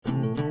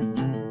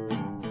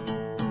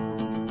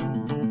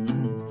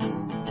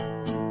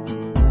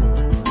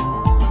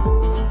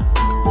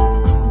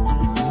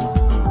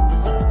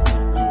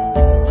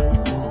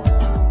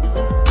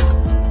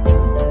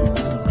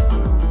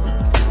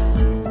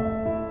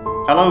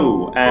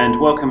Hello and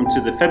welcome to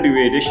the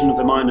February edition of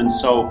the Mind and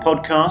Soul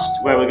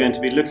podcast, where we're going to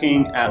be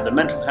looking at the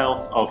mental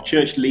health of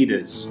church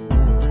leaders.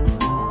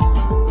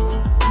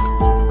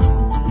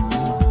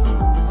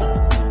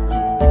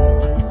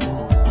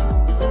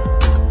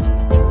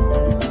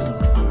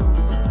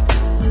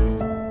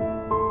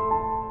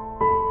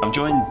 I'm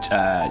joined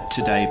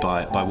today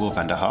by Will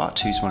van der Hart,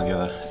 who's one of the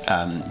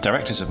other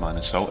directors of Mind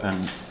and Soul,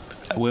 and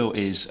Will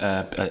is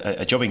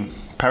a jobbing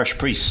parish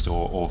priest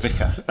or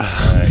vicar.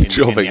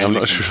 Jobbing, I'm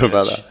not sure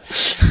about that.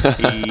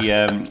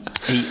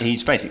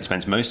 He basically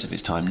spends most of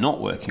his time not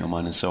working on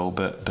Mind and Soul,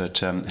 but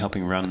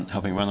helping run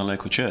the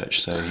local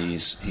church. So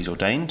he's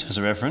ordained as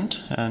a reverend.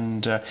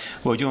 And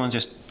Will, do you want to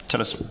just tell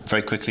us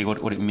very quickly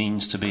what it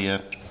means to be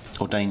a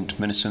ordained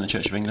minister in the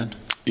Church of England?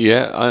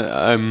 Yeah,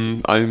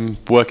 I'm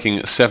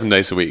working 7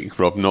 days a week,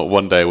 Rob, not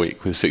 1 day a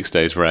week with 6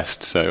 days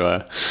rest.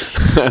 So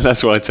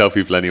that's what I tell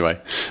people anyway,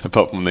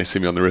 apart from when they see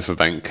me on the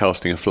riverbank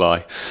casting a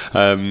fly.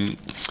 I'm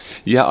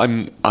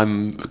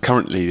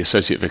currently the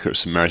Associate Vicar at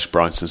St Mary's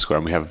Bryanston Square,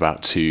 and we have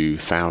about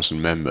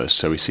 2,000 members.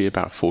 So we see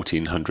about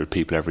 1,400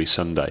 people every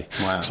Sunday.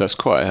 Wow. So that's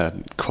quite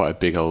a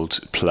big old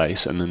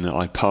place. And then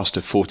I pastor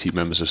 40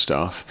 members of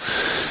staff.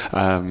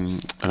 And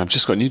I've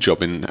just got a new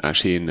job in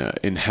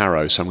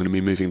Harrow, so I'm going to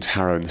be moving to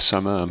Harrow in the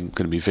summer. I'm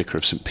going to be Vicar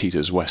of St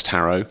Peter's, West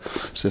Harrow.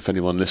 So if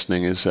anyone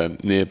listening is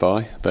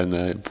nearby, then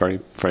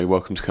very, very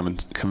welcome to come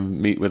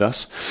and meet with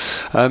us.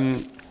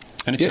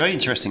 And it's a very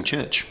interesting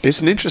church.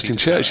 It's an interesting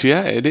church,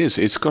 yeah, it is.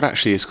 It's got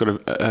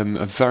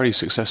a very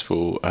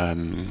successful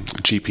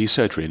GP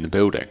surgery in the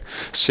building.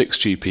 6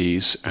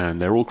 GPs,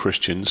 and they're all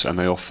Christians, and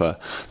they offer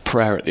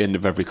prayer at the end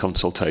of every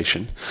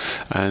consultation.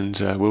 And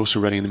we're also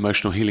running an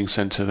emotional healing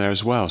centre there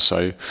as well.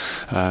 So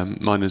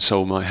Mind and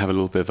Soul might have a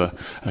little bit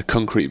of a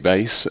concrete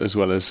base as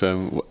well as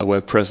a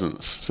web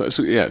presence. So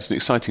it's an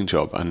exciting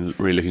job, and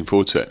really looking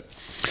forward to it.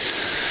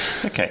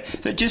 Okay,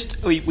 so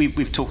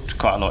we've talked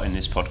quite a lot in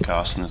this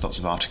podcast, and there's lots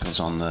of articles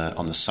on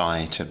the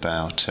site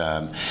about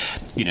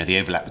the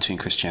overlap between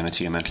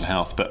Christianity and mental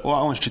health. But what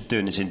I wanted to do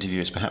in this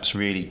interview is perhaps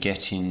really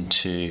get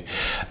into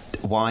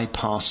why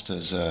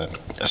pastors are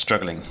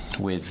struggling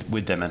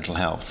with their mental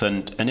health,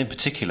 and in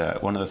particular,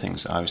 one of the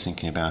things that I was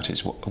thinking about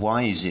is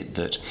why is it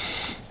that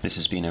this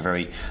has been a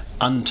very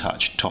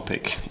untouched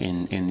topic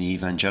in the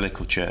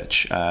evangelical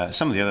church.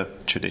 Some of the other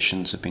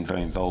traditions have been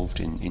very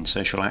involved in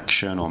social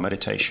action or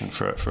meditation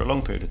for a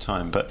long period of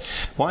time. But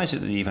why is it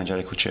that the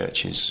evangelical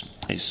church is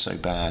so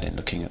bad in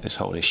looking at this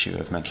whole issue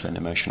of mental and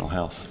emotional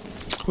health?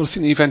 Well, I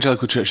think the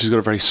evangelical church has got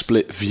a very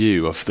split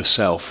view of the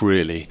self,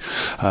 really,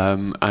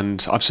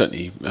 and I've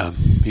certainly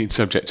been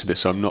subject to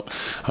this. So I'm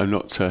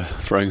not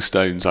throwing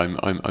stones. I'm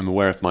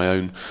aware of my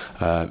own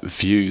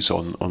views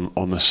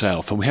on the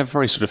self, and we have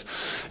very sort of,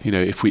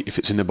 if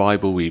it's in the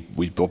Bible, we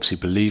obviously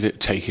believe it,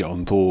 take it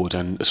on board,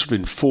 and sort of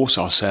enforce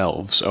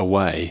ourselves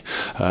away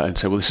and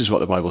say, well, this is what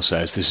the Bible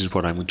says. This is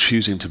what I'm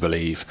choosing to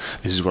believe.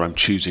 This is what I'm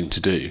choosing to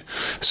do.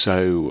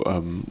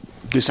 So.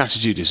 This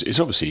attitude is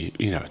obviously,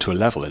 to a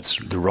level, it's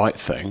the right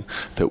thing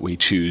that we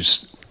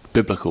choose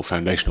biblical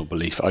foundational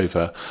belief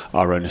over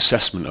our own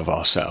assessment of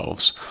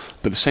ourselves.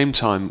 But at the same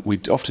time,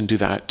 we often do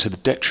that to the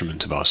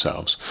detriment of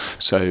ourselves.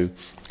 So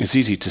it's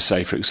easy to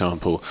say, for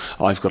example,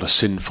 I've got a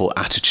sinful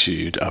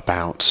attitude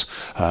about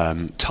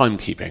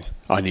timekeeping.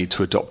 I need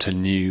to adopt a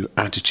new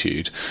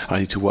attitude. I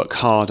need to work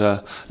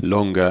harder,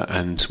 longer,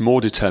 and more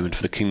determined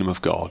for the kingdom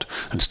of God,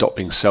 and stop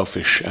being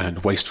selfish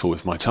and wasteful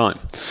with my time.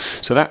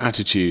 So that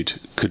attitude,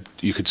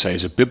 you could say,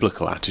 is a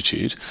biblical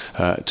attitude,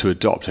 to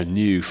adopt a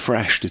new,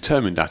 fresh,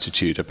 determined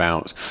attitude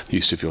about the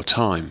use of your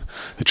time.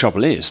 The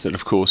trouble is that,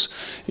 of course,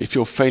 if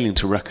you're failing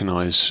to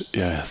recognise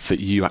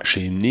that you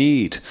actually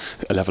need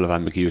a level of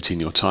ambiguity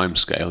in your time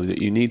scale,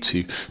 that you need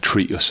to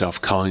treat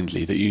yourself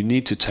kindly, that you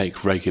need to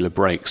take regular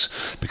breaks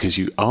because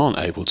you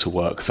aren't able to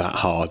work that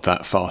hard,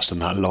 that fast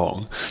and that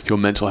long, your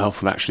mental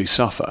health will actually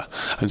suffer.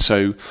 And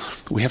so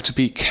we have to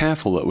be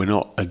careful that we're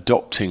not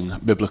adopting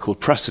biblical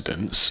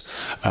precedents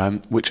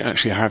which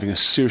actually are having a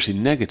seriously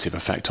negative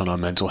effect on our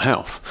mental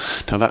health.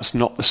 Now that's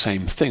not the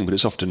same thing, but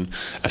it's often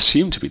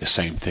assumed to be the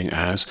same thing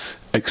as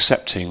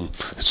accepting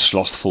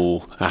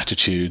slothful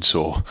attitudes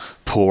or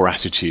poor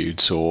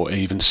attitudes or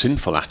even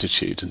sinful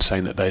attitudes and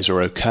saying that those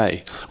are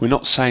okay. We're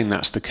not saying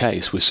that's the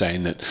case. We're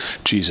saying that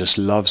Jesus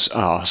loves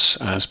us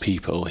as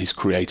people. He's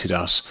created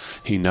us,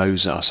 he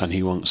knows us, and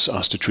he wants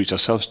us to treat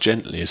ourselves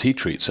gently as he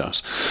treats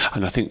us.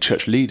 And I think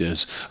church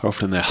leaders are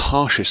often their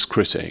harshest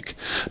critic.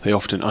 They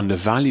often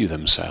undervalue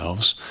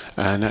themselves,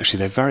 and actually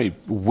they're very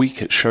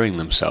weak at showing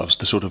themselves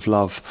the sort of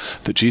love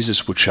that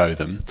Jesus would show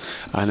them.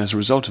 And as a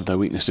result of their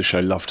weakness to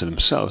show love to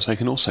themselves, they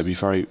can also be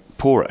very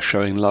poor at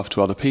showing love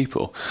to other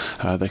people.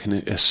 They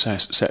can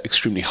set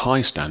extremely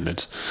high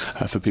standards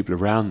for people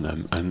around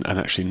them and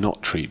actually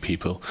not treat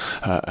people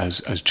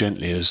as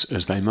gently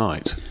as they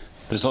might.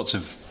 There's lots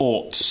of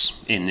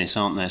oughts in this,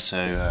 aren't there?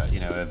 So,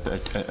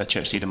 a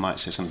church leader might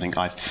say something,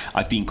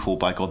 I've been called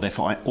by God,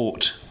 therefore I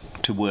ought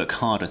to work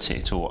hard at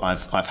it, or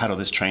I've had all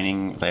this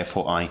training,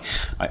 therefore I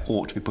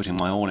ought to be putting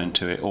my all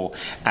into it, or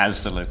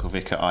as the local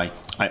vicar, I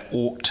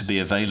ought to be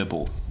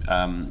available.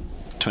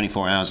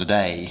 24 hours a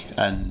day,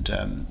 and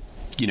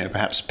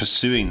perhaps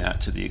pursuing that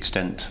to the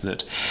extent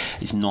that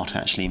it's not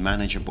actually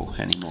manageable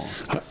anymore.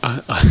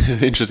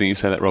 Interesting you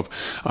say that, Rob.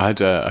 I had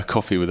a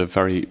coffee with a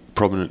very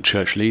prominent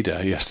church leader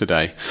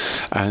yesterday,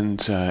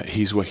 and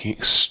he's working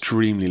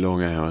extremely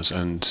long hours,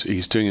 and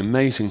he's doing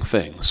amazing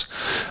things.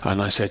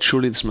 And I said,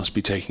 surely this must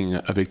be taking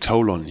a big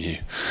toll on you.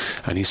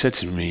 And he said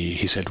to me,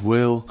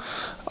 Will,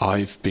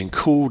 I've been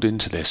called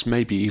into this,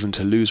 maybe even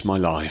to lose my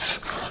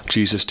life.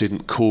 Jesus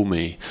didn't call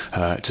me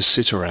to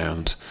sit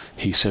around.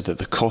 He said that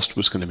the cost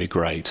was going to be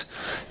great.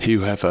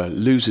 Whoever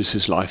loses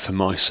his life for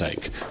my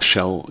sake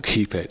shall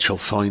keep it, shall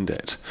find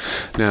it.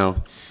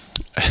 Now,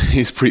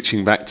 he's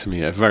preaching back to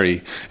me a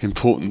very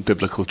important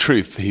biblical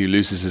truth. He who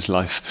loses his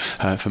life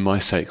for my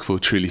sake will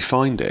truly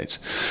find it.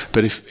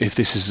 But if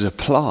this is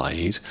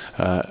applied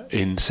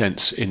in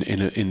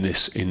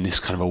this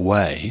kind of a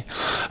way,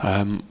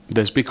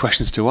 there's big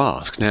questions to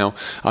ask. Now,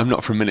 I'm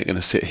not for a minute going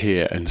to sit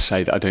here and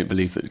say that I don't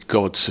believe that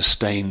God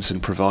sustains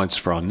and provides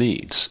for our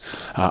needs.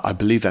 I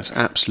believe that's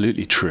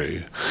absolutely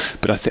true.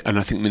 But I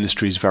think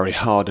ministry is very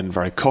hard and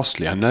very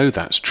costly. I know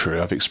that's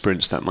true. I've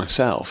experienced that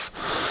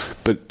myself.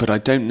 But I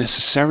don't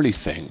necessarily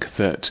think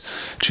that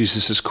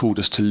Jesus has called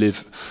us to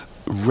live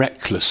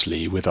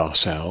recklessly with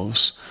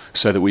ourselves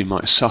so that we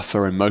might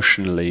suffer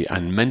emotionally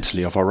and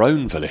mentally of our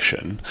own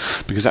volition,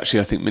 because actually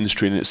I think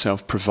ministry in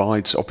itself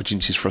provides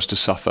opportunities for us to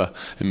suffer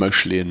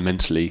emotionally and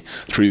mentally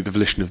through the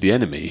volition of the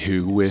enemy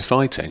who we're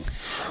fighting.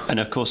 And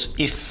of course,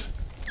 if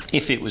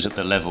it was at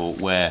the level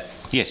where,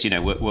 yes,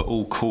 we're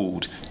all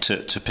called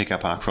to pick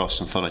up our cross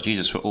and follow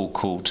Jesus, we're all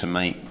called to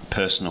make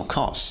personal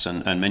costs,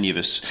 and many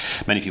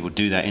people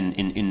do that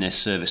in their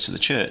service to the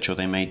church, or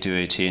they may do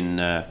it in,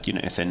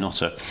 if they're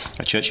not a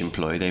church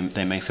employee,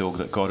 they may feel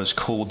that God has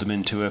called them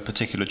into a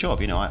particular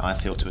job. I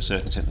feel to a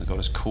certain extent that God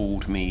has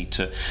called me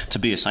to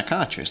be a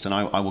psychiatrist, and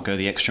I will go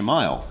the extra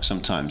mile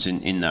sometimes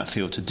in that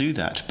field to do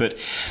that. But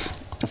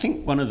I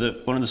think one of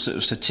the sort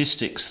of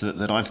statistics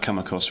that I've come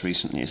across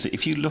recently is that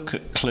if you look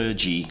at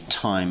clergy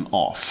time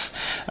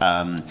off,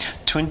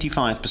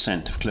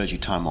 25% of clergy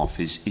time off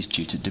is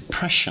due to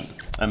depression.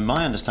 And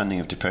my understanding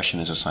of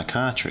depression as a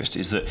psychiatrist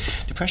is that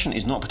depression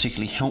is not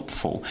particularly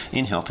helpful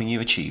in helping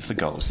you achieve the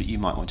goals that you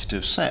might want to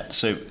have set.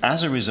 So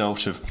as a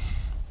result of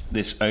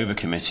this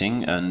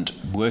overcommitting and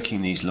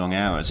working these long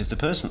hours, if the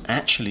person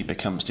actually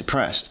becomes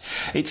depressed,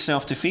 it's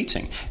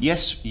self-defeating.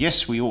 Yes,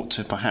 we ought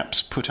to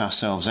perhaps put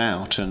ourselves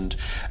out and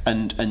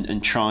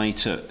try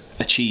to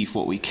achieve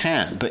what we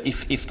can, but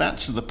if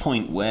that's the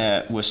point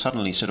where we're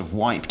suddenly sort of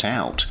wiped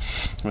out,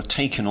 or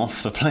taken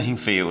off the playing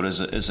field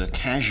as a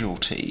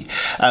casualty,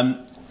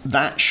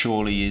 that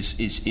surely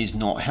is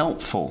not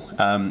helpful.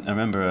 I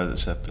remember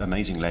there's an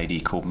amazing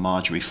lady called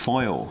Marjorie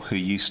Foyle who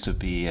used to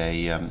be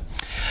a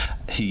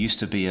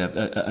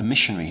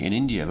missionary in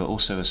India, but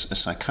also a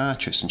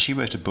psychiatrist, and she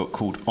wrote a book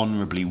called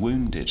Honourably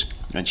Wounded,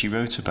 and she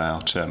wrote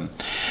about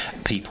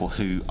people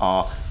who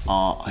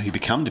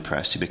become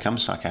depressed, who become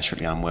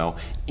psychiatrically unwell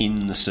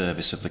in the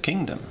service of the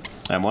kingdom.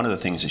 And one of the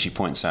things that she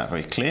points out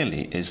very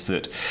clearly is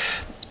that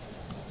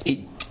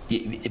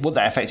what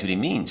that effectively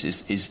means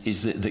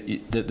is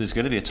that there's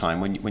going to be a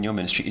time when your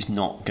ministry is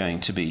not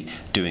going to be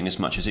doing as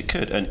much as it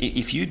could. And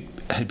if you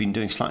had been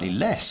doing slightly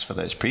less for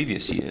those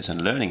previous years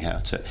and learning how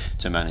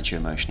to manage your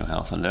emotional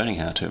health and learning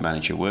how to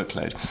manage your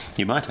workload,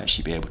 you might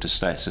actually be able to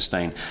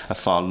sustain a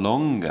far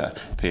longer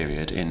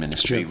period in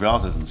ministry,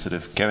 rather than sort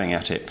of going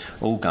at it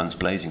all guns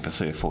blazing for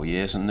 3 or 4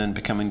 years and then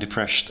becoming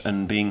depressed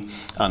and being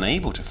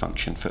unable to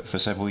function for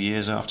several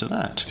years after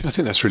that. I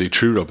think that's really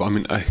true, Rob. I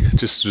mean, I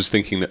just was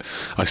thinking that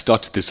I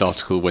started this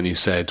article when you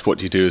said, what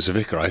do you do as a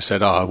vicar? I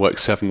said, I work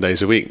 7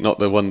 days a week, not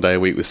the 1 day a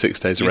week with 6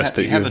 days of rest.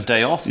 You have a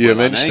day off. You're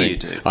mentioning. I know you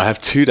do. I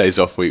have 2 days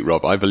off week,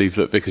 Rob. I believe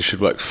that vicars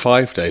should work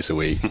 5 days a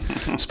week,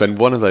 spend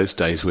one of those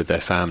days with their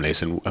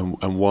families, and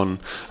one,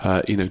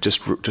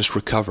 just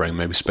recovering,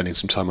 maybe spending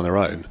some time on their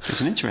own.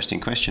 It's an interesting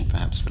question,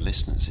 perhaps, for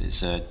listeners.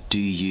 Is do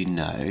you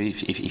know,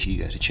 if you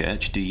go to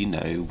church, do you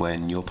know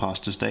when your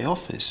pastor's day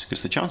off is?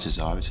 Because the chances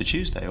are it's a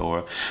Tuesday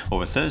or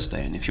a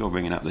Thursday, and if you're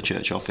ringing up the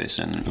church office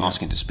and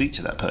asking to speak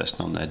to that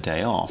person on their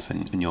day off,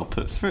 and you're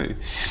put through,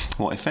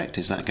 what effect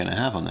is that going to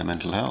have on their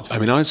mental health? I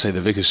mean, I'd say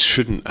the vicars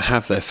shouldn't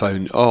have their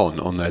phone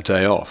on their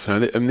day off. Now,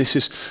 and this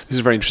is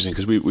very interesting,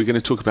 because we're going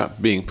to talk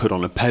about being put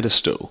on a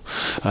pedestal.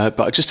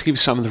 But just to give you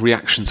some of the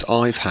reactions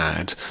I've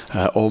had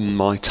on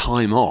my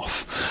time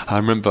off, I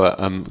remember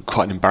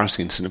quite an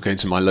embarrassing incident of going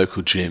to my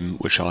local gym,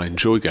 which I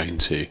enjoy going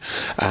to,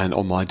 and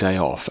on my day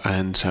off,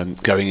 and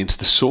going into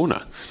the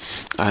sauna.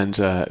 And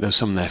there was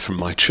someone there from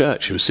my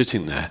church who was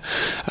sitting there,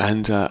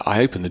 and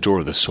I opened the door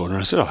of the sauna and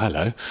I said, "Oh,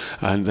 hello,"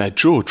 and their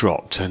jaw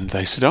dropped and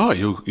they said, "Oh,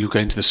 you're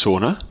going to the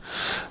sauna?"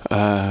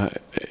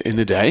 in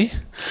the day?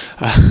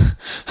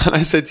 And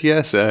I said,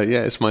 yes,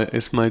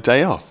 it's my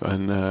day off.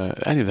 And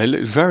anyway, they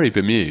looked very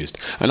bemused,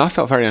 and I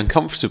felt very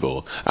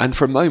uncomfortable, and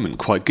for a moment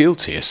quite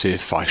guilty, as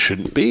if I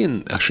shouldn't be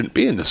in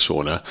the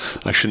sauna.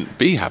 I shouldn't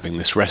be having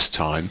this rest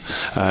time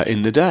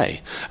in the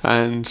day.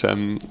 And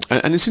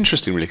it's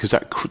interesting, really, because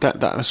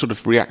that sort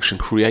of reaction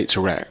creates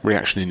a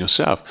reaction in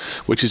yourself,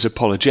 which is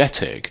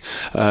apologetic.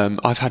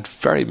 I've had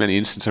very many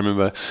instances. I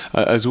remember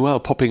as well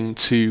popping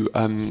to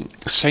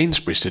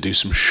Sainsbury's to do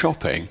some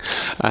shopping,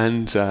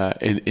 and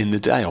in the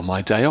day on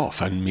my day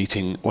off, and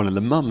meeting one of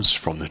the mums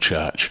from the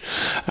church,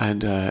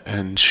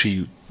 and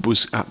she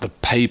was at the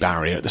pay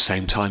barrier at the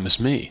same time as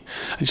me,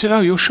 and she said, "Oh,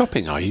 you're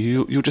shopping, are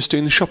you? You're just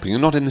doing the shopping. You're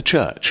not in the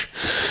church."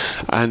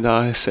 And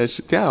I said,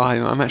 "Yeah,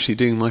 I'm actually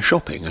doing my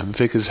shopping, and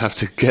vicars have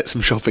to get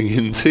some shopping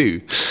in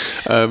too."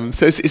 So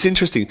it's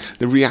interesting.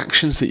 The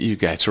reactions that you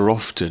get are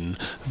often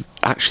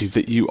actually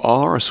that you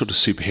are a sort of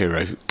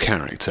superhero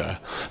character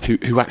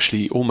who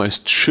actually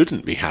almost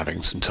shouldn't be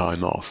having some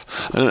time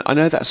off. And I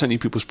know that's only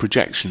people's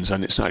projections,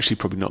 and it's actually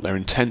probably not their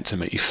intent to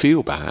make you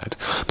feel bad,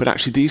 but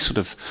actually these sort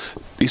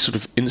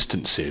of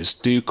instances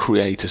do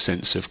create a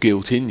sense of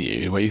guilt in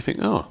you, where you think,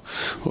 oh,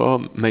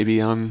 well, maybe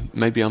I'm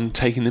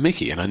taking the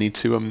mickey, and I need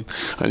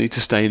to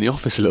stay in the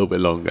office a little bit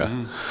longer.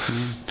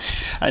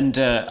 Mm-hmm. And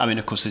I mean,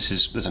 of course,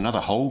 there's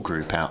another whole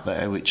group out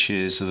there, which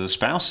is the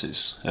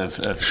spouses of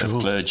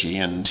clergy,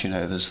 and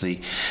there's the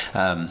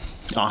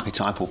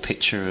archetypal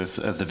picture of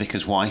the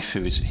vicar's wife,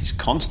 who is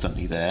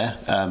constantly there,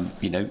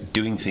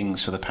 doing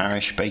things for the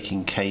parish,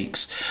 baking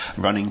cakes,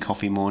 running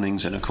coffee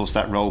mornings, and of course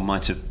that role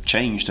might have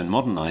changed and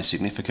modernised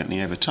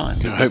significantly over time.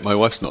 I hope my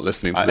wife's not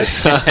listening to this.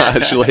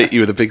 She'll hit you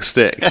with a big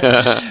stick.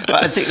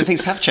 I think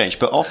things have changed,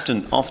 but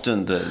often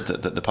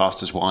the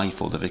pastor's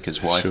wife or the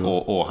vicar's wife,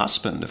 sure, or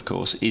husband, of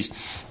course,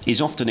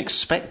 is often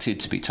expected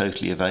to be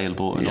totally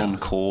available and on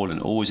call, and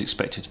always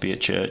expected to be at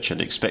church, and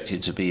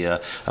expected to be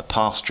a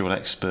pastoral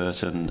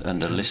expert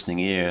and a listening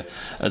ear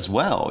as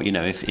well.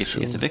 If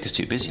the vicar's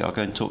too busy, I'll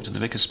go and talk to the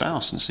vicar's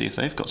spouse and see if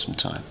they've got some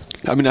time.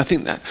 I mean, I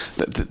think that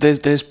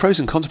there's pros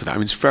and cons with that. I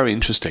mean, it's very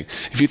interesting.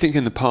 If you think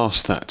in the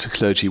past that a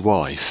clergy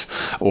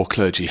wife or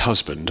clergy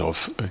husband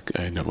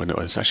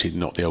it's actually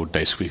not the old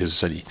days,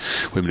 because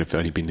women have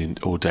only been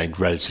ordained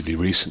relatively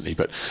recently,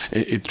 but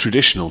in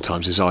traditional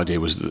times, this idea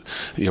was that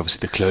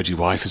obviously the clergy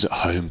wife is at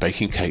home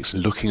baking cakes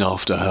and looking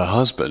after her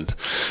husband.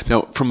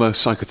 Now, from a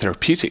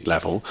psychotherapeutic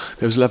level,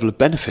 there was a level of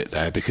benefit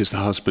there, because the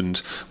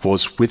husband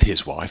was with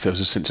his wife. There was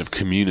a sense of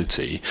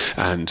community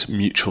and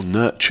mutual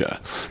nurture.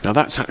 Now,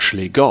 that's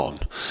actually gone.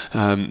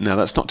 Now,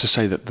 that's not to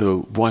say that the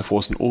wife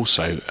wasn't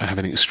also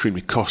having an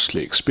extremely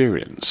costly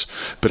experience,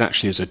 but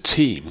actually as a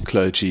team,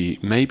 clergy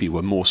maybe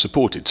were more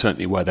supported,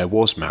 certainly where there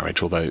was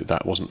marriage, although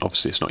that wasn't,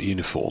 obviously it's not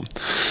uniform.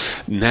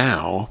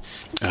 Now,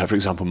 for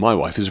example, my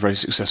wife is a very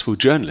successful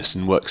journalist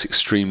and works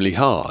extremely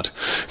hard.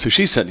 So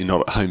she's certainly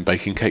not at home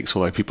baking cakes,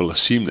 although people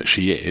assume that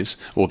she is,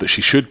 or that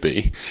she should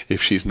be,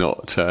 if she's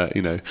not,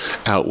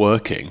 out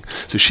working.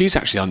 So she's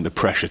actually under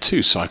pressure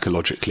too,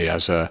 psychologically,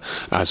 as a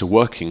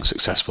working,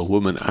 successful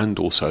woman, and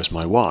also as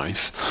my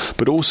wife.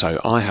 But also,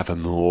 I have a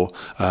more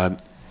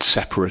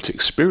separate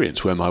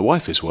experience where my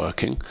wife is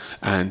working,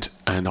 and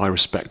I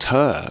respect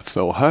her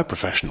for her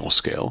professional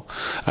skill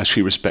as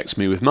she respects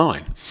me with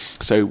mine.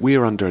 So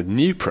we're under a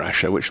new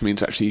pressure, which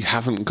means actually you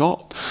haven't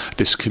got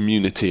this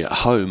community at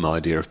home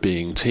idea of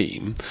being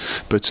team,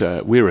 but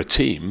we're a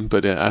team,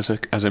 but as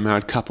a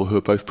married couple who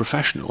are both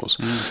professionals.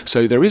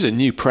 So there is a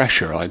new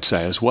pressure, I'd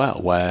say, as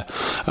well, where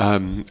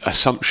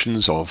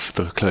assumptions of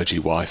the clergy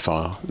wife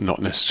are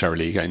not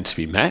necessarily going to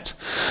be met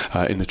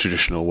in the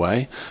traditional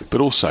way,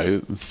 but also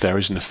there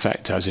is an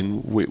effect, as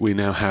in we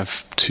now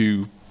have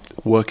two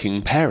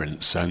working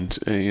parents, and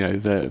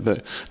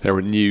there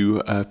are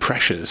new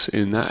pressures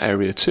in that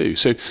area too.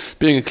 So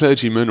being a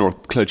clergyman or a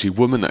clergy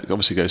woman, that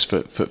obviously goes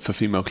for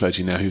female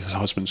clergy now whose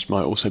husbands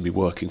might also be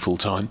working full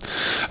time,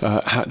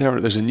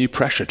 there's a new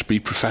pressure to be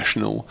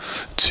professional,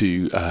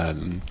 to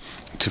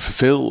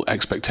fulfill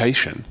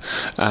expectation,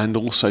 and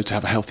also to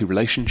have a healthy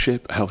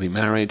relationship, a healthy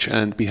marriage,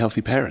 and be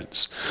healthy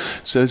parents.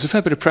 So there's a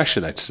fair bit of pressure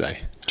there to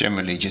say.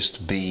 Generally,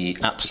 just be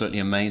absolutely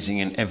amazing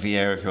in every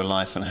area of your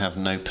life and have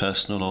no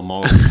personal or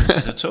moral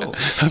differences at all.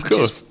 Of course. Which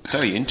is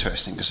very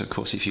interesting, because, of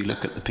course, if you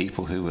look at the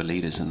people who were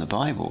leaders in the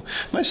Bible,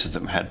 most of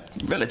them had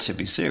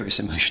relatively serious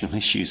emotional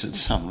issues at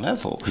some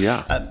level,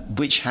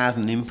 which had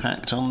an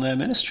impact on their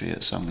ministry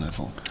at some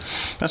level.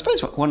 I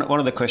suppose one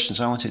of the questions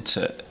I wanted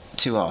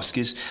to ask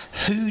is,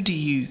 who do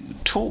you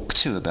talk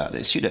to about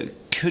this?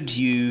 Could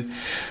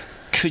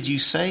you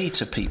say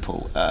to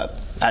people,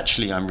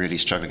 actually, I'm really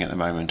struggling at the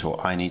moment, or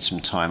I need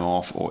some time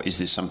off, or is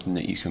this something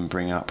that you can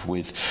bring up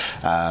with,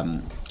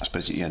 I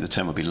suppose the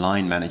term would be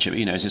line manager, but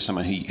is this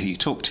someone who you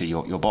talk to,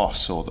 your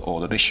boss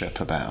or the bishop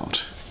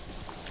about?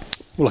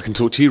 Well, I can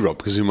talk to you, Rob,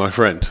 because you're my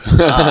friend.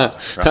 Right.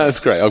 That's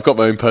great. I've got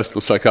my own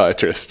personal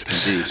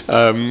psychiatrist. Indeed.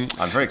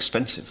 I'm very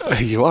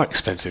expensive. You are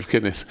expensive,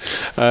 goodness.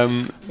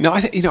 No,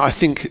 I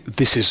think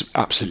this is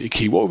absolutely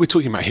key. What we're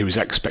talking about here is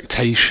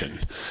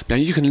expectation. Now,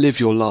 you can live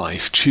your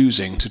life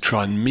choosing to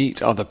try and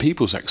meet other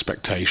people's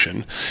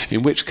expectation,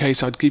 in which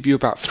case I'd give you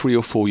about 3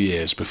 or 4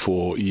 years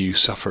before you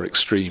suffer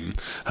extreme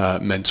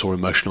mental or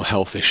emotional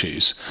health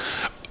issues.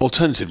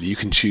 Alternatively, you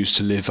can choose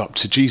to live up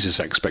to Jesus'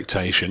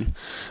 expectation,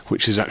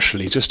 which is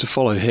actually just to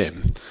follow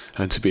him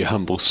and to be a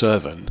humble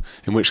servant,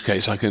 in which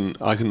case I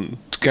can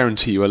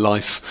guarantee you a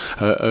life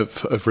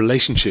of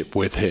relationship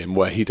with him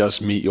where he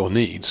does meet your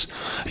needs.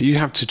 You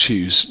have to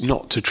choose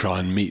not to try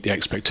and meet the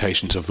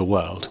expectations of the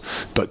world,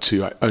 but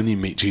to only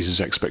meet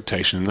Jesus'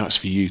 expectation, and that's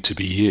for you to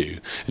be you.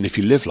 And if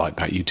you live like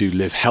that, you do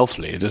live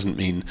healthily. It doesn't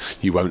mean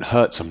you won't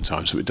hurt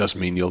sometimes, but it does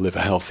mean you'll live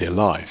a healthier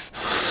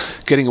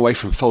life. Getting away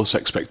from false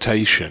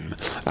expectation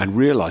and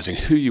realising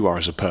who you are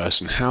as a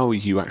person, how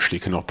you actually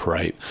can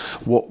operate,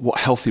 what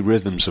healthy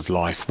rhythms of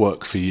life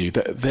work for you.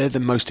 They're the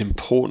most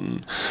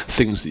important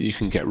things that you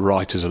can get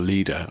right as a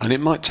leader. And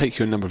it might take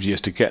you a number of years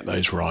to get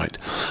those right.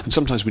 And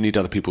sometimes we need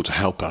other people to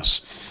help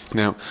us.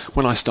 Now,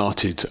 when I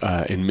started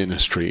in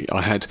ministry,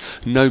 I had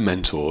no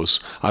mentors.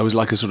 I was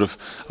like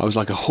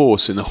a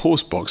horse in a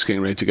horse box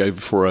getting ready to go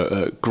for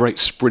a great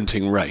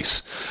sprinting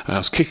race. And I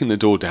was kicking the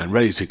door down,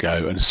 ready to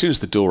go. And as soon as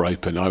the door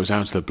opened, I was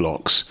out of the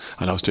blocks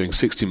and I was doing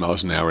 60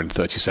 miles an hour in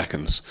 30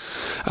 seconds.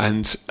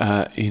 And,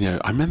 I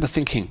remember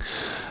thinking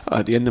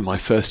at the end of my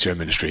first year of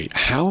ministry,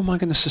 how am I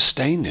going to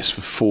sustain this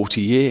for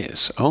 40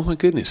 years? Oh my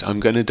goodness,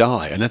 I'm going to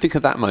die. And I think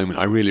at that moment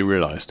I really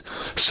realised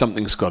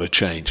something's got to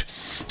change.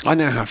 I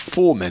now have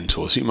 4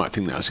 mentors. You might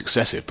think that's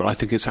excessive, but I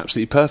think it's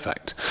absolutely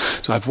perfect.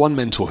 So I have one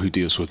mentor who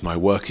deals with my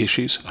work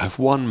issues. I have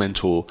one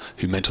mentor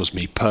who mentors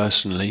me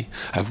personally.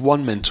 I have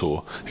one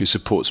mentor who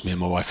supports me and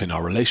my wife in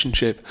our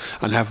relationship.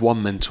 And I have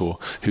one mentor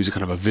who's a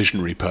kind of a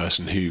visionary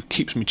person who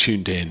keeps me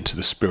tuned in to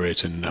the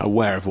Spirit and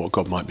aware of what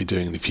God might be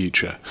doing in the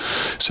future.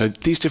 So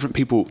these different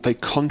people, they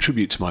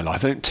contribute to my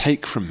life. They don't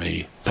take from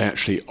me. They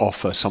actually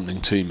offer something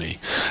to me,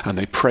 and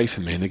they pray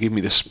for me, and they give me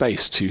the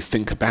space to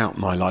think about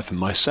my life and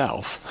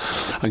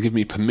myself, and give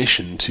me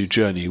permission to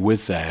journey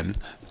with them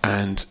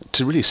and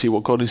to really see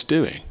what God is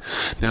doing.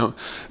 Now,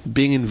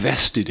 being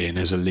invested in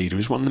as a leader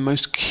is one of the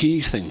most key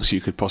things you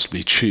could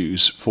possibly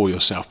choose for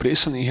yourself, but it is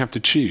something you have to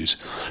choose.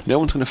 No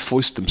one's going to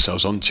foist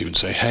themselves onto you and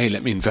say, hey,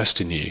 let me invest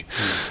in you.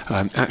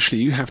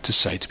 Actually, you have to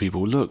say to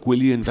people, look, will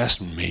you invest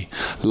in me?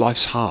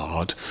 Life's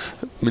hard,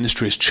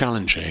 ministry is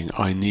challenging,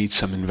 I need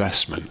some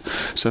investment.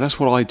 So that's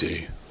what I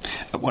do.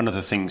 One of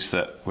the things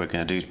that we're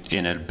going to do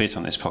in a bit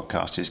on this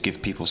podcast is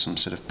give people some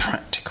sort of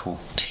practical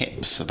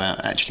tips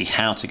about actually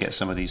how to get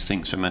some of these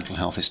things for mental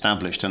health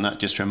established. And that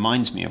just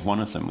reminds me of one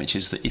of them, which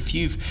is that if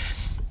you've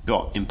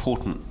got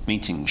important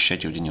meetings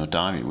scheduled in your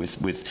diary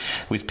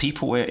with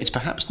people where it's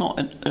perhaps not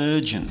an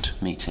urgent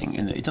meeting,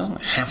 and it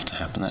doesn't have to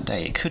happen that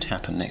day, it could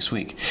happen next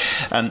week,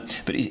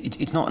 but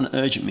it's not an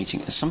urgent meeting,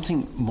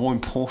 something more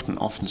important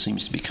often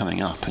seems to be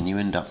coming up and you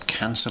end up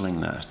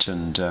cancelling that.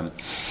 And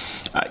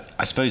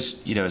I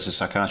suppose, as a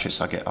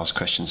psychiatrist I get asked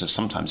questions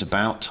sometimes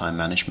about time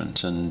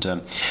management, and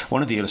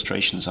one of the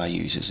illustrations I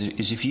use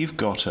is if you've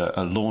got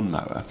a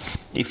lawnmower,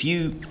 if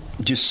you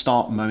just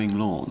start mowing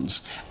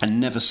lawns and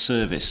never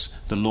service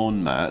the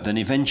lawnmower, then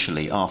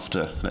eventually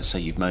after, let's say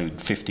you've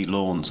mowed 50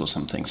 lawns or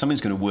something's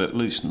going to work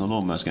loose and the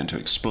lawnmower's going to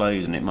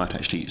explode and it might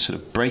actually sort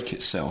of break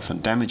itself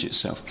and damage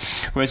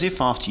itself. Whereas if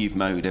after you've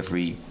mowed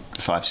every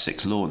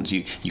 5-6 lawns,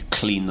 you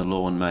clean the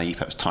lawnmower, you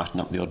perhaps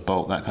tighten up the odd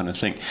bolt, that kind of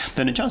thing,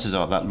 then the chances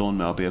are that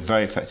lawnmower will be a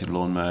very effective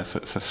lawnmower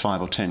for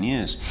 5 or 10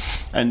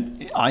 years.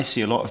 And I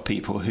see a lot of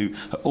people who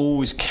are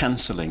always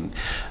cancelling.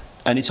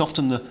 And it's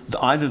often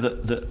either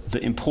the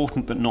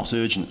important but not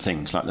urgent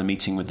things, like the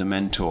meeting with the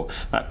mentor,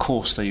 that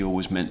course they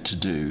always meant to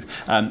do,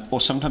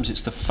 or sometimes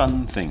it's the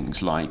fun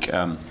things like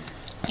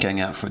going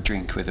out for a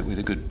drink with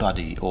a good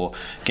buddy, or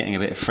getting a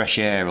bit of fresh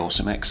air or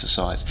some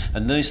exercise.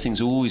 And those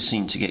things always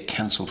seem to get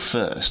cancelled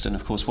first. And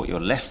of course what you're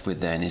left with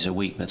then is a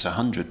week that's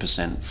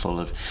 100% full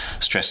of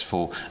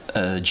stressful,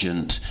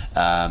 urgent,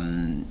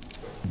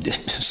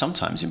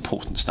 sometimes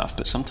important stuff,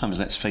 but sometimes,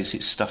 let's face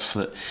it, stuff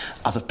that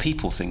other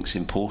people think's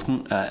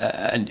important,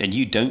 and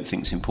you don't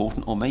think's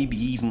important, or maybe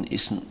even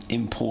isn't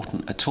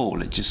important at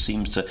all. It just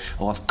seems to,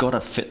 I've got to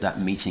fit that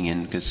meeting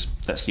in because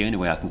that's the only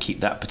way I can keep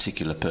that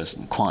particular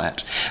person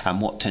quiet. And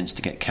what tends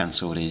to get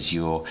cancelled is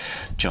your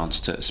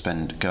chance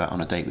to go out on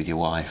a date with your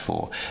wife,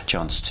 or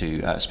chance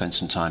to spend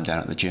some time down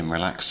at the gym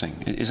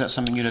relaxing. Is that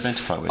something you'd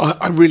identify with?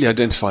 I really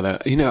identify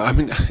that.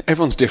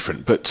 Everyone's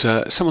different, but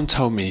someone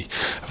told me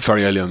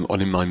very early on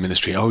in my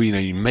ministry,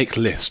 you make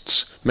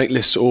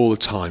lists all the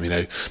time,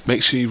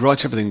 make sure you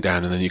write everything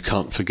down and then you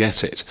can't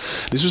forget it.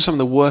 This was some of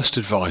the worst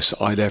advice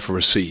I'd ever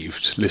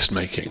received, list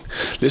making.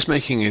 List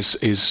making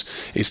is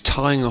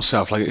tying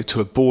yourself like to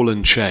a ball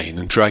and chain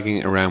and dragging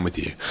it around with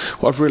you.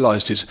 What I've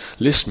realised is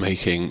list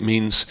making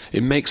means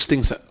it makes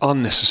things that are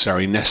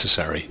unnecessary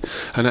necessary,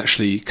 and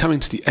actually coming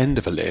to the end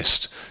of a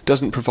list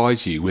doesn't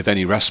provide you with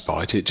any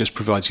respite, it just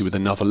provides you with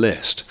another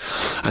list.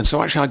 And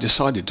so actually I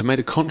decided to make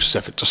a conscious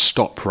effort to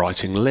stop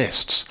writing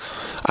lists.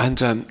 And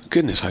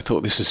goodness, I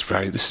thought this is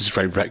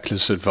very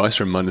reckless advice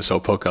from Mind and Soul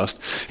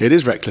podcast. It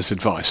is reckless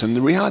advice, and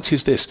the reality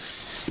is this: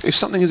 if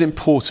something is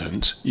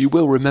important, you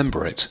will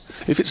remember it.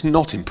 If it's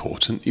not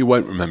important, you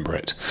won't remember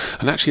it.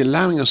 And actually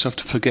allowing yourself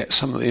to forget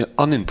some of the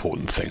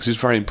unimportant things is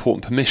very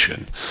important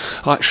permission.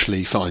 I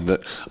actually find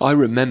that I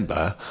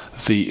remember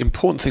the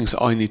important things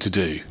that I need to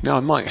do. Now,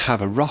 I might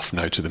have a rough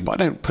note of them, but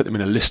I don't put them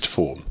in a list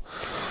form.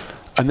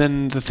 And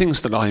then the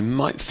things that I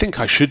might think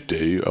I should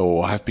do,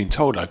 or have been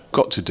told I've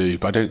got to do,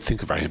 but I don't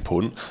think are very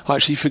important, I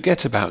actually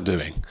forget about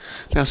doing.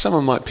 Now,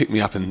 someone might pick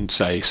me up and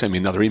send me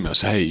another email,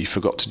 say, hey, you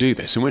forgot to do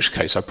this, in which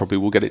case I probably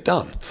will get it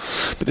done.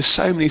 But there's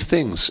so many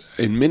things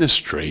in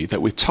ministry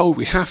that we're told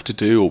we have to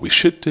do, or we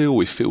should do, or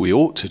we feel we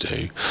ought to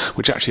do,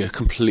 which actually are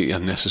completely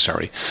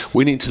unnecessary.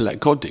 We need to let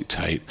God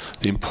dictate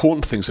the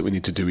important things that we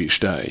need to do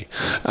each day,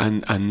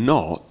 and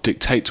not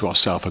dictate to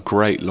ourselves a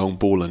great long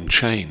ball and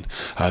chain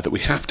that we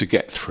have to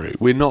get through.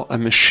 We're not a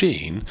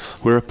machine,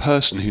 we're a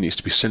person who needs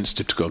to be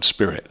sensitive to God's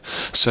Spirit.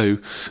 So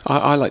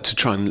I like to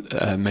try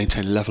and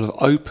maintain a level of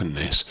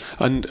openness,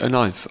 and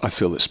I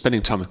feel that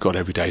spending time with God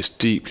every day is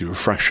deeply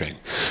refreshing.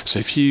 So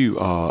if you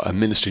are a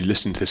ministry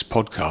listening to this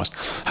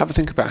podcast, have a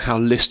think about how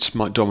lists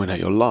might dominate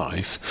your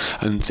life,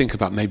 and think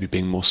about maybe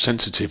being more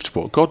sensitive to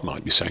what God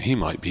might be saying. He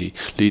might be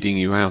leading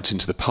you out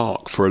into the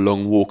park for a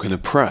long walk and a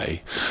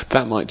pray.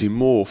 That might do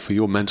more for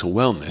your mental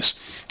wellness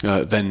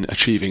than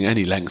achieving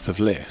any length of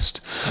list.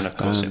 And of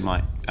course it might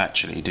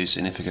actually do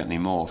significantly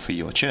more for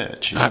your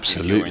church.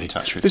 Absolutely. If you're in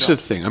touch with this God. is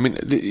the thing. I mean,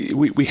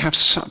 we have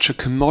such a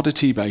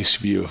commodity-based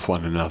view of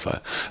one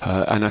another,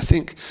 and I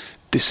think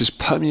this has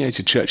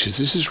permeated churches.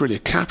 This is really a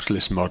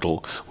capitalist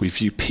model. We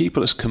view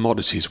people as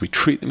commodities. We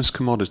treat them as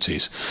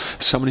commodities.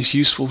 Someone is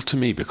useful to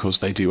me because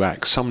they do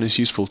X. Someone is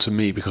useful to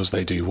me because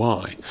they do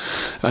Y.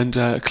 And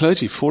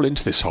clergy fall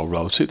into this whole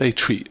role too. They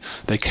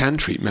can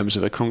treat members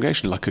of their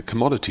congregation like a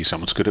commodity.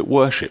 Someone's good at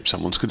worship.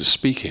 Someone's good at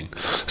speaking.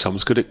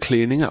 Someone's good at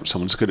cleaning up.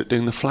 Someone's good at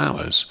doing the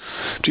flowers.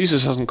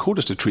 Jesus hasn't called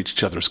us to treat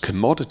each other as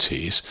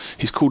commodities.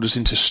 He's called us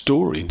into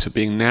story, into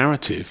being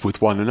narrative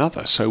with one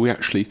another. So we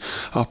actually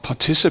are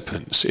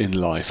participants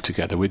in life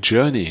together. We're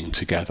journeying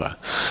together.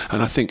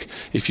 And I think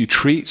if you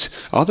treat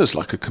others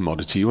like a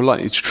commodity, you're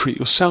likely to treat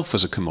yourself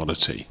as a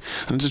commodity.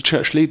 And as a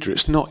church leader,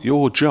 it's not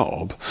your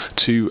job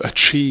to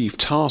achieve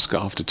task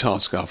after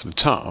task after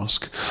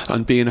task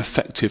and be an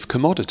effective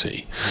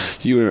commodity.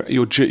 Your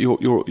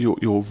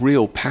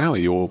real power,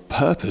 your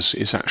purpose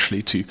is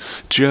actually to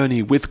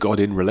journey with God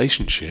in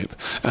relationship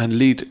and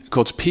lead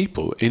God's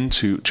people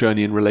into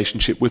journey in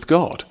relationship with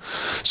God.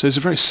 So there's a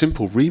very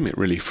simple remit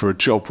really for a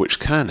job which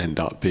can end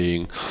up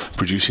being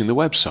producing the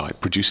website,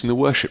 producing the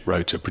worship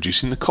rota,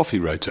 producing the coffee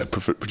rota,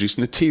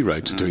 producing the tea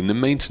rota, doing the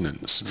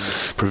maintenance,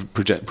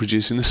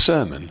 producing the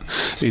sermon.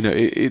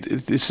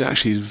 This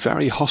actually is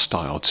very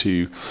hostile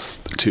to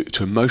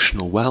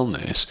emotional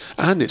wellness,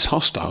 and it's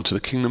hostile to the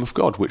kingdom of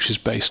God, which is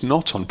based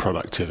not on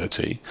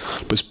productivity,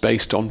 but is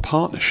based on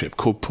partnership,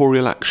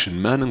 corporeal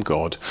action, man and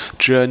God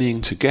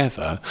journeying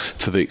together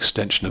for the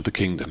extension of the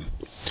kingdom.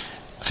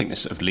 I think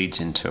this sort of leads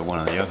into one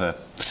of the other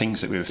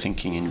things that we were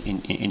thinking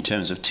in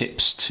terms of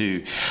tips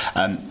to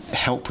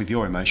help with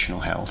your emotional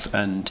health.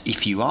 And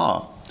if you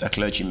are a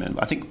clergyman,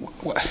 I think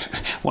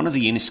one of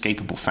the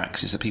inescapable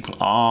facts is that people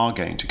are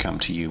going to come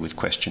to you with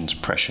questions,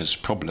 pressures,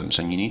 problems,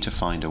 and you need to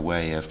find a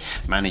way of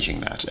managing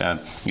that.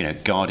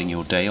 Guarding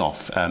your day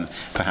off,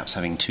 perhaps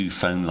having 2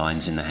 phone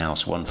lines in the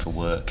house, one for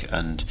work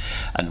and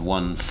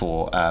one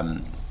for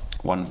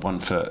one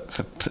for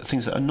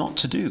things that are not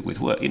to do with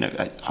work.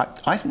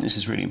 I think this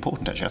is really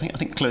important, actually. I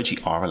think clergy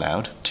are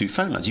allowed 2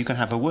 phone lines. You can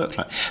have a work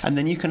line, and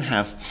then you can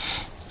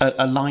have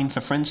a line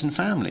for friends and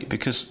family,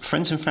 because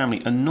friends and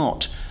family are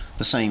not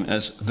the same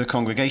as the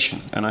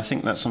congregation. And I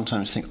think that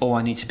sometimes think,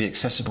 I need to be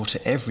accessible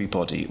to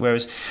everybody.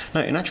 Whereas,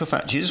 no, in actual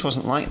fact, Jesus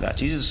wasn't like that.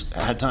 Jesus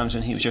had times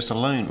when he was just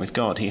alone with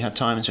God. He had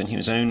times when he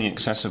was only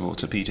accessible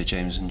to Peter,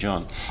 James and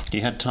John. He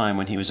had time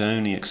when he was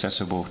only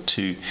accessible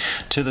to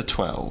the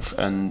 12.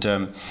 And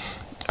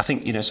I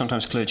think,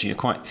 sometimes clergy are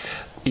quite...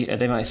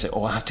 They might say,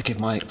 I have to give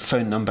my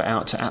phone number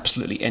out to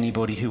absolutely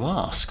anybody who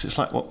asks. It's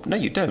like, well, no,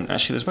 you don't.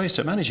 Actually, there's ways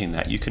to managing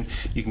that. You can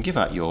give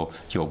out your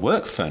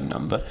work phone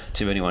number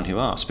to anyone who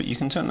asks, but you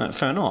can turn that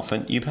phone off,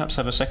 and you perhaps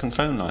have a second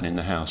phone line in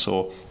the house,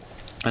 or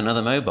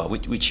another mobile,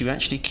 which you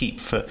actually keep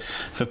for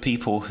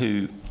people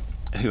who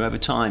over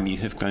time you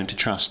have grown to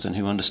trust and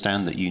who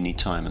understand that you need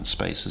time and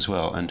space as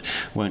well, and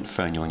won't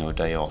phone you on your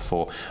day off,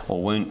 or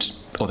won't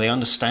or they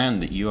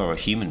understand that you are a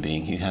human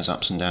being who has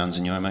ups and downs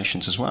in your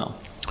emotions as well.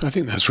 I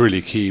think that's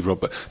really key,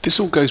 Robert. This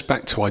all goes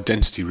back to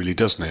identity, really,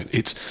 doesn't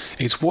it?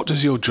 It's what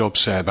does your job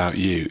say about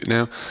you?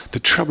 Now, the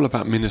trouble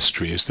about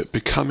ministry is that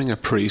becoming a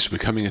priest,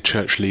 becoming a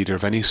church leader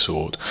of any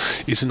sort,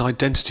 is an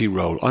identity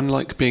role.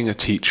 Unlike being a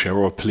teacher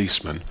or a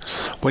policeman,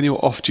 when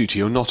you're off duty,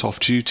 you're not off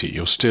duty,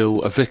 you're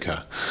still a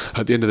vicar.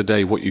 At the end of the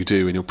day, what you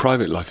do in your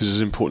private life is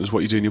as important as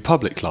what you do in your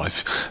public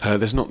life.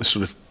 There's not this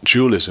sort of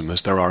dualism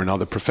as there are in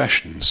other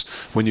professions.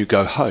 When you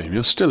go home,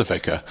 you're still a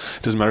vicar.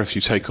 It doesn't matter if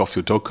you take off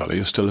your dog collar,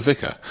 you're still a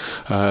vicar.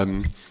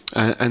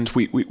 And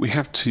we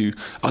have to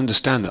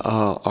understand that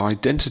our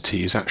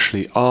identity is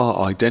actually our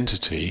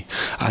identity,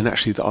 and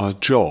actually that our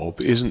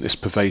job isn't this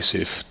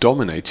pervasive,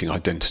 dominating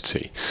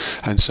identity.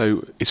 And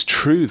so it's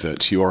true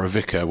that you are a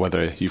vicar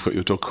whether you've got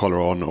your dog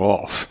collar on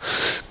or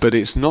off, but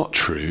it's not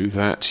true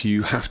that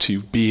you have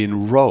to be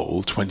in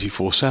role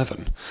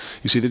 24/7.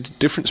 You see, the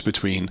difference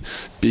between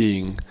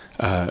being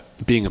a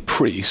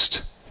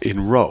priest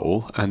in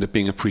role and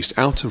being a priest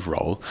out of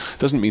role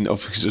doesn't mean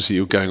obviously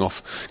you're going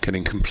off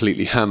getting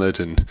completely hammered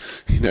and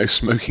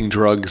smoking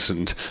drugs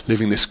and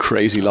living this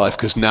crazy life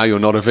because now you're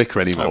not a vicar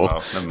anymore.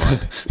 Oh, well, never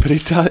mind. But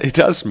it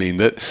does mean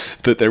that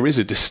there is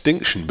a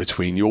distinction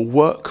between your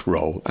work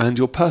role and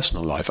your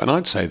personal life. And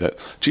I'd say that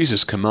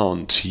Jesus'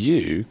 command to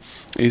you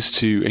is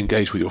to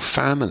engage with your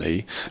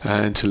family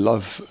and to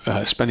love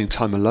spending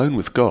time alone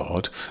with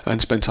God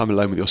and spend time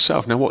alone with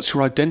yourself. Now, what's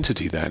your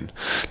identity then?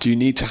 Do you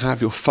need to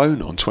have your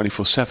phone on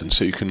 24/7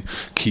 so you can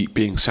keep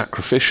being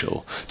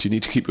sacrificial? Do you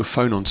need to keep your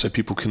phone on so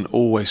people can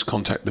always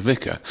contact the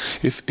vicar?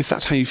 If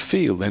that's how you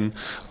feel, then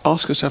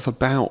ask yourself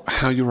about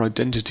how your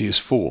identity is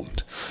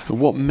formed and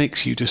what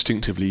makes you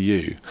distinctively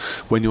you.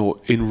 When you're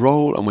in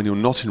role and when you're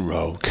not in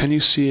role, can you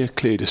see a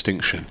clear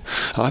distinction?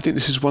 And I think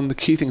this is one of the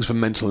key things for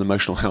mental and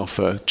emotional health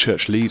for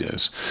church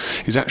leaders,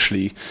 is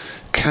actually,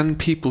 can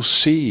people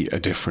see a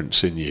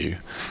difference in you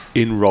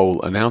in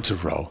role and out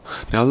of role?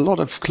 Now, a lot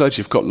of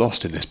clergy have got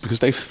lost in this because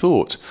they've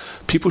thought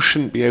people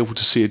shouldn't be able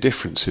to see a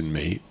difference in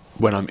me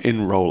when I'm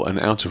in role and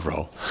out of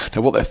role.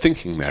 Now, what they're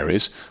thinking there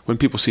is, when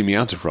people see me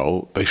out of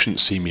role, they shouldn't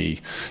see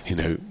me,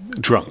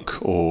 drunk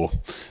or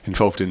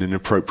involved in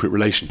inappropriate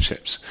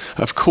relationships.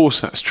 Of course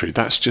that's true.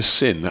 That's just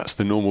sin. That's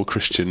the normal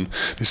Christian,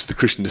 this is the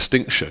Christian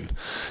distinction.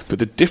 But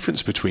the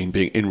difference between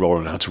being in role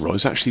and out of role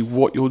is actually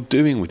what you're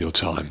doing with your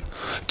time.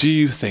 Do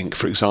you think,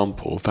 for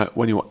example, that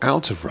when you're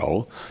out of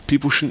role,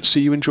 people shouldn't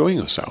see you enjoying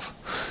yourself?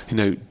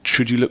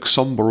 Should you look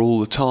somber all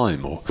the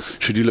time, or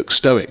should you look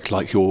stoic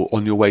like you're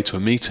on your way to a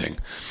meeting?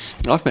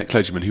 I've met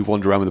clergymen who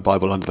wander around with the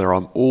Bible under their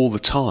arm all the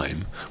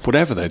time,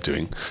 whatever they're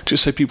doing,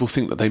 just so people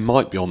think that they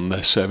might be on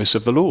the service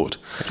of the Lord.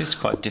 It is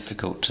quite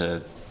difficult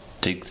to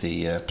dig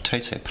the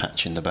potato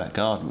patch in the back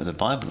garden with a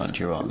Bible under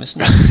your arm,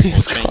 isn't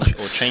it?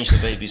 or change the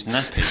baby's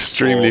nappy.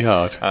 Extremely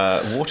hard.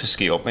 Water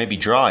ski, or maybe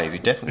drive. You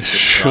dedefinitely should.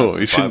 Sure,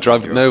 you shouldn't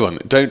drive. No one.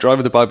 Don't drive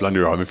with the Bible under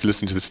your arm if you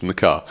listen to this in the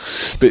car.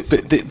 But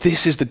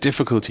this is the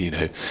difficulty,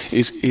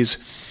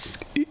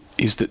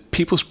 is that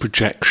people's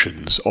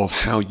projections of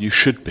how you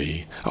should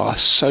be are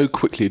so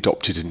quickly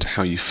adopted into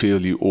how you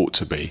feel you ought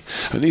to be.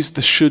 And these are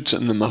the shoulds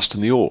and the must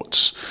and the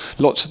oughts.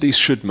 Lots of these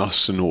should,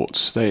 musts and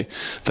oughts, they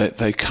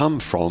come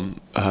from,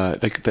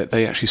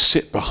 they actually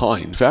sit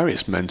behind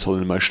various mental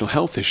and emotional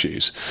health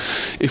issues.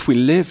 If we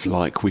live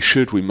like we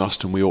should, we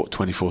must and we ought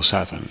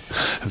 24/7,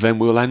 then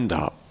we'll end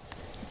up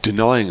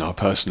denying our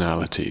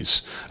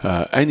personalities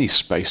any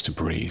space to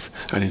breathe,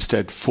 and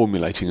instead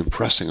formulating and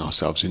pressing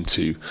ourselves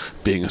into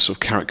being a sort of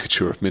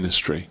caricature of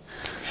ministry.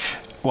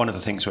 One of the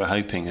things we're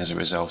hoping as a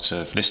result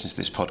of listening to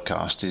this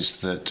podcast is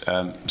that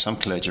some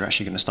clergy are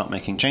actually going to start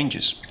making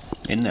changes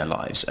in their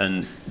lives.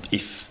 And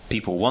if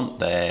people want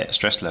their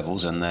stress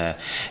levels and their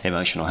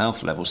emotional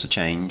health levels to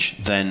change,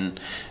 then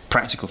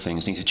practical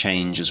things need to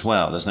change as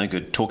well. There's no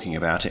good talking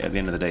about it. At the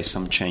end of the day,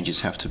 some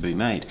changes have to be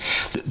made.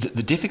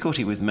 The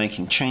difficulty with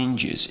making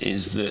changes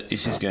is that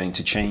this is going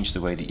to change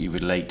the way that you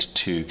relate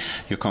to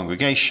your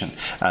congregation,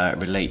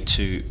 relate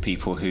to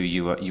people who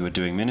you are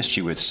doing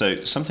ministry with.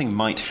 So something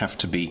might have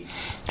to be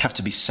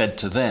said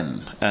to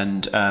them.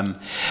 And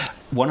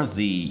one of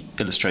the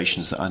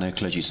illustrations that I know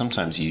clergy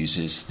sometimes use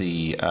is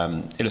the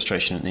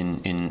illustration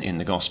in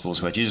the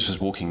Gospels where Jesus was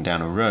walking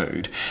down a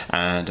road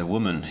and a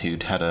woman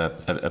who'd had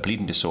a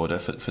bleeding disorder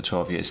for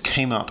 12 years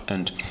came up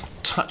and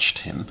touched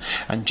him,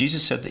 and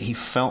Jesus said that he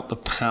felt the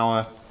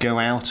power go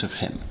out of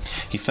him.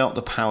 He felt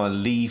the power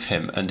leave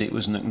him, and it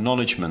was an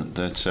acknowledgement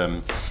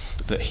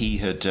that he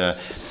had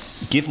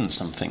given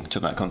something to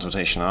that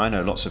consultation. I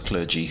know lots of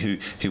clergy who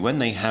when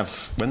they are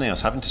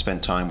having to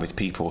spend time with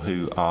people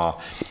who are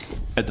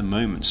at the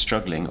moment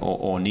struggling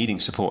or needing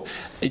support,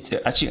 it's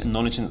actually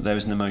acknowledging that there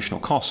is an emotional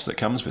cost that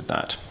comes with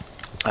that.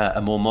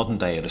 A more modern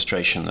day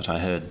illustration that I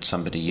heard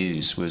somebody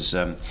use was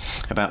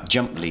about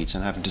jump leads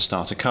and having to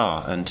start a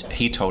car. And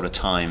he told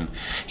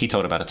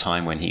about a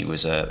time when he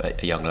was a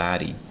young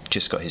lad. He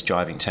just got his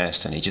driving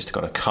test and he just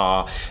got a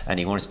car and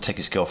he wanted to take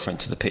his girlfriend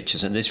to the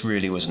pictures, and this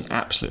really was an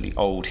absolutely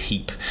old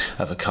heap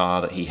of a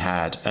car that he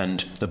had,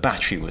 and the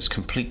battery was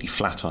completely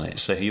flat on it,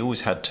 so he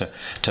always had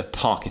to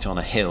park it on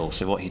a hill.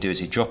 So what he'd do is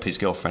he'd drop his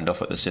girlfriend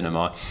off at the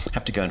cinema,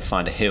 have to go and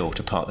find a hill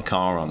to park the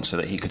car on so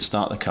that he could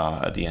start the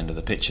car at the end of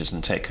the pictures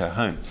and take her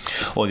home.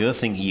 Or the other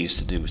thing he used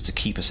to do was to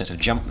keep a set of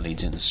jump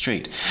leads in the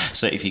street,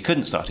 so if he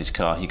couldn't start his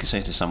car, he could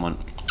say to someone,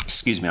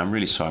 "Excuse me, I'm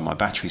really sorry, my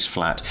battery's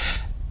flat.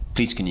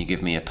 Please can you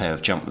give me a pair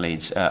of jump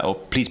leads, or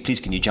please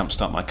can you jump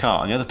start my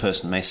car?" And the other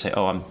person may say,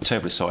 "Oh, I'm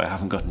terribly sorry, I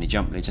haven't got any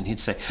jump leads." And he'd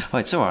say, "Oh,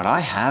 it's all right, I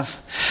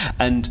have."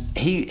 And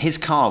his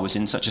car was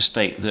in such a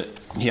state that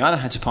he either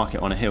had to park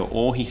it on a hill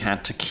or he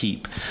had to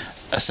keep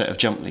a set of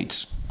jump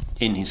leads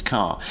in his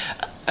car.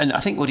 And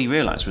I think what he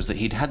realised was that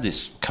he'd had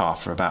this car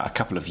for about a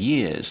couple of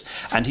years,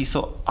 and he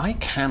thought, I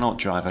cannot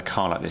drive a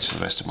car like this for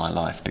the rest of my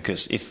life,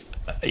 because if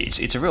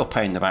it's a real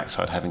pain in the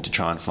backside having to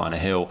try and find a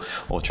hill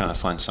or trying to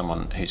find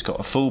someone who's got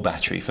a full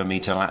battery for me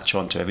to latch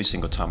onto every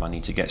single time I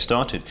need to get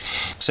started.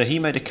 So he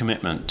made a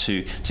commitment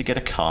to get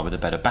a car with a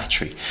better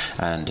battery,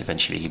 and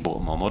eventually he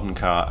bought a more modern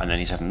car, and then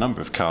he's had a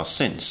number of cars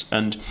since.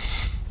 And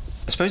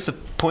I suppose the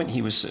point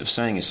he was sort of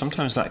saying is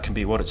sometimes that can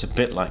be what it's a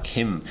bit like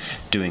him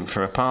doing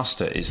for a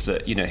pastor, is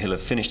that, you know, he'll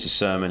have finished his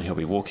sermon, he'll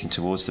be walking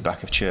towards the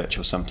back of church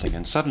or something,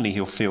 and suddenly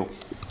he'll feel,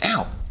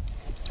 ow,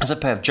 there's a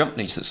pair of jump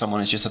leads that someone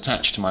has just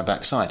attached to my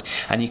backside,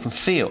 and you can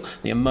feel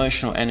the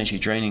emotional energy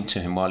draining to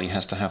him while he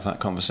has to have that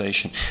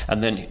conversation.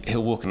 And then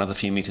he'll walk another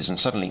few meters and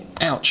suddenly,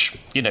 ouch,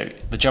 you know,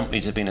 the jump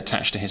leads have been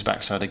attached to his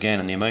backside again,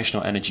 and the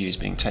emotional energy is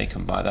being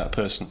taken by that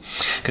person,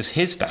 because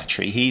his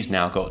battery, he's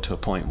now got to a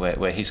point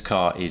where his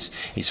car is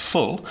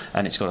full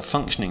and it's got a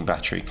functioning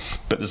battery,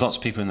 but there's lots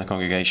of people in the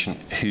congregation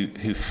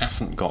who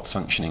haven't got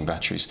functioning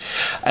batteries.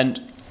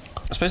 And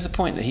I suppose the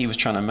point that he was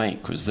trying to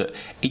make was that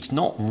it's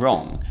not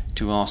wrong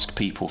to ask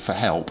people for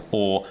help,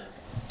 or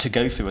to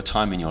go through a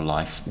time in your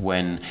life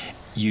when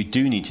you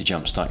do need to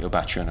jumpstart your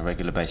battery on a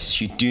regular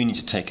basis. You do need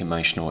to take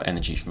emotional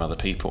energy from other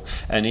people.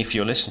 And if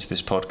you're listening to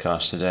this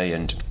podcast today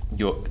and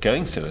you're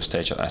going through a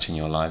stage like that in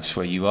your lives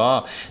where you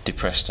are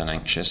depressed and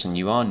anxious and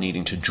you are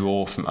needing to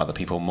draw from other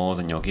people more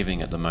than you're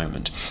giving at the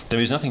moment, there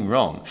is nothing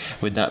wrong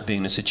with that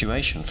being the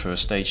situation for a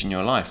stage in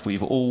your life.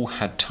 We've all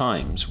had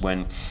times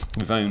when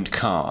we've owned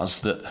cars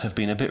that have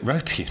been a bit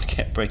ropey and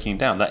kept breaking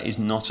down. That is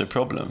not a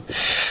problem.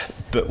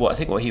 But what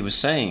he was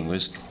saying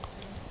was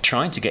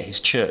trying to get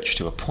his church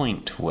to a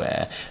point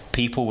where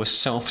people were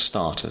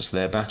self-starters.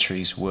 Their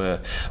batteries were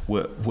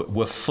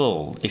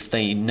full. If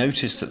they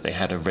noticed that they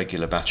had a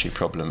regular battery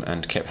problem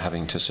and kept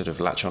having to sort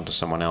of latch onto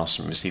someone else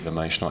and receive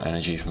emotional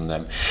energy from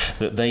them,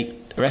 that they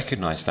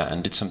recognised that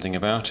and did something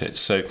about it.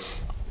 So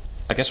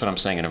I guess what I'm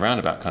saying in a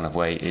roundabout kind of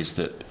way is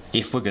that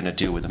if we're going to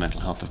deal with the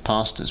mental health of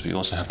pastors, we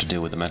also have to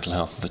deal with the mental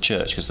health of the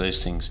church, because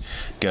those things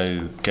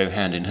go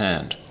hand in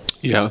hand.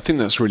 Yeah, I think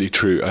that's really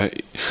true.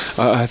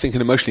 I think an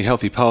emotionally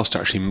healthy pastor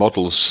actually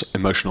models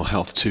emotional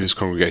health to his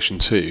congregation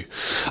too.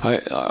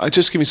 I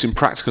just give you some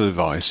practical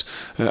advice.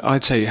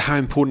 I'd say how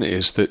important it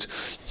is that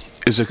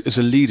as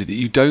a leader that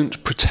you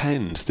don't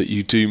pretend that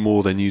you do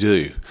more than you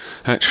do.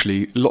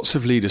 Actually, lots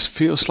of leaders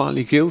feel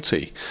slightly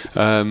guilty,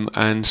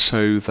 and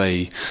so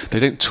they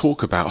don't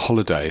talk about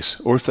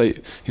holidays, or if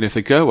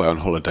they go away on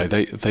holiday,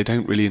 they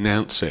don't really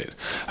announce it.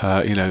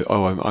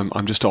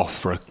 I'm just off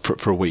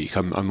for a week.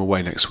 I'm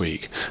away next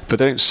week, but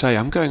they don't say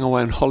I'm going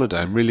away on holiday.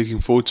 I'm really looking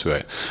forward to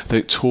it. They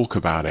don't talk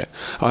about it.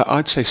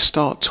 I'd say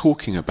start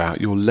talking about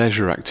your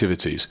leisure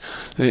activities.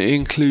 They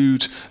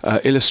include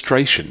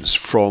illustrations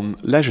from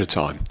leisure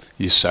time.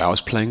 You say, I was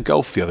playing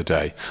golf the other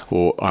day,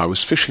 or I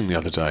was fishing the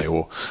other day,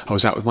 or I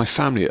was out with my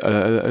family at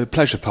a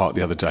pleasure park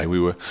the other day. We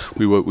were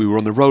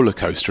on the roller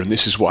coaster, and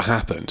this is what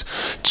happened.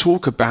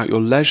 Talk about your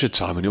leisure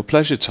time and your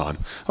pleasure time.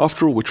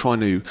 After all, we're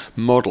trying to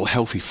model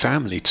healthy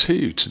family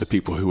too to the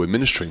people who we're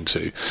ministering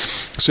to.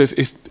 So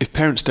if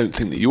parents don't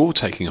think that you're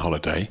taking a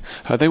holiday,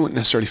 they won't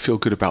necessarily feel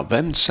good about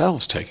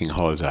themselves taking a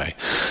holiday.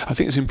 I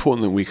think it's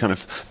important that we kind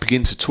of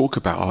begin to talk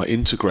about our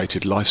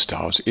integrated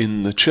lifestyles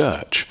in the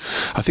church.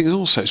 I think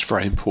it's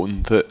very important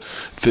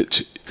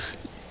that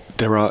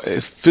there are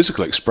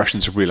physical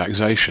expressions of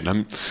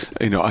relaxation.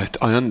 I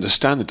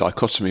understand the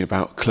dichotomy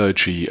about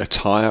clergy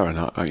attire, and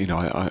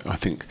I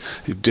think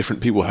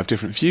different people have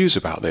different views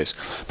about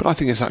this. But I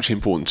think it's actually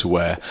important to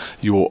wear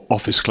your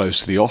office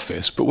clothes to the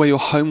office, but wear your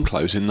home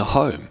clothes in the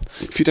home.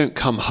 If you don't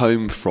come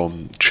home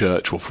from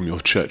church or from your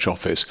church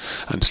office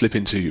and slip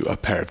into a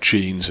pair of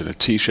jeans and a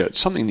t-shirt,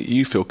 something that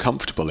you feel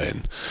comfortable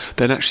in,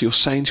 then actually you're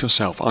saying to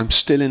yourself, I'm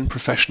still in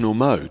professional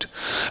mode,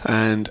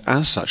 and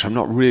as such, I'm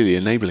not really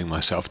enabling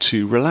myself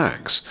to relax.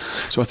 relax.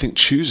 So I think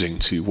choosing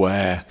to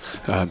wear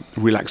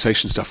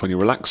relaxation stuff when you're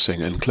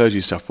relaxing and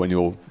clergy stuff when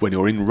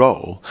you're in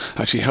role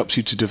actually helps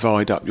you to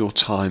divide up your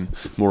time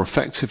more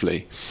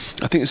effectively.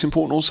 I think it's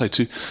important also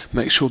to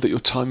make sure that your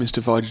time is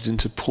divided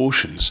into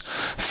portions.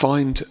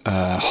 Find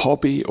a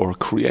hobby or a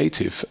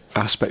creative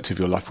aspect of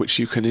your life which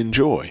you can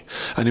enjoy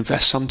and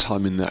invest some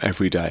time in that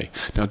every day.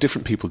 Now,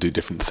 different people do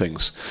different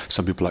things.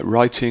 Some people like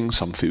writing,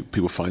 some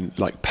people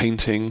like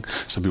painting,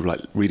 some people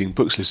like reading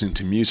books, listening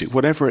to music.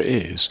 Whatever it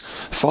is,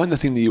 find the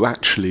thing that you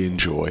actually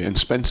enjoy and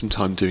spend some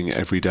time doing it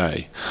every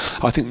day.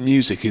 I think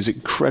music is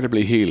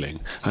incredibly healing,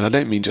 and I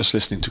don't mean just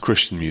listening to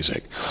Christian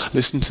music.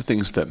 Listen to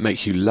things that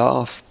make you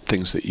laugh,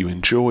 things that you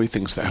enjoy,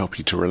 things that help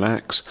you to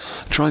relax.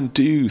 Try and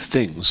do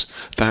things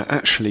that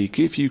actually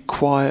give you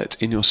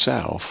quiet in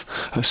yourself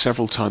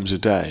several times a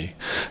day,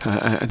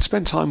 and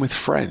spend time with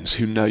friends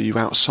who know you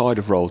outside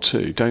of role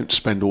too. Don't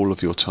spend all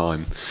of your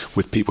time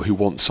with people who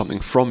want something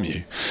from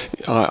you.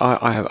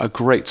 I have a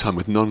great time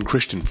with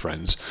non-Christian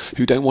friends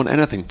who don't want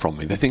anything from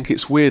me. They think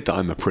it's weird that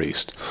I'm a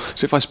priest.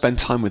 So if I spend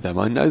time with them,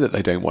 I know that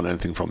they don't want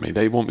anything from me.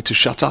 They want me to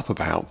shut up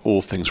about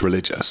all things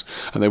religious,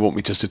 and they want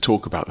me just to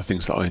talk about the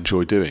things that I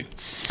enjoy doing.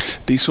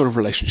 These sort of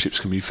relationships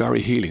can be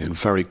very healing and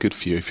very good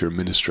for you if you're in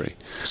ministry.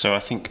 So I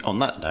think on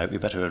that note, we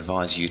better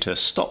advise you to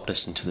stop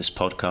listening to this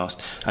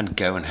podcast and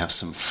go and have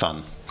some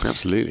fun.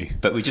 Absolutely.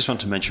 But we just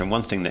want to mention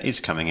one thing that is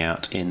coming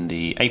out in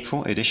the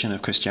April edition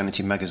of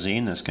Christianity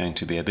Magazine. There's going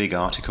to be a big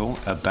article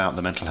about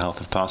the mental health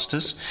of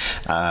pastors.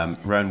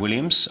 Rowan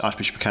Williams,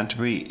 Archbishop of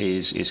Canterbury,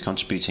 is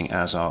contributing,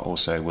 as are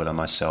also Will and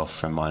myself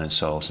from Mind and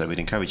Soul. So we'd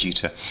encourage you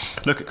to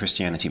look at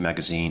Christianity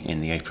Magazine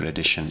in the April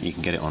edition. You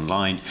can get it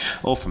online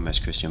or from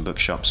most Christian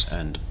bookshops.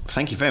 And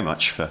thank you very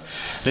much for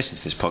listening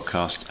to this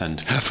podcast, and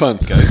have fun.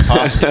 Go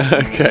party.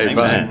 Okay,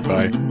 Amen.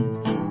 bye.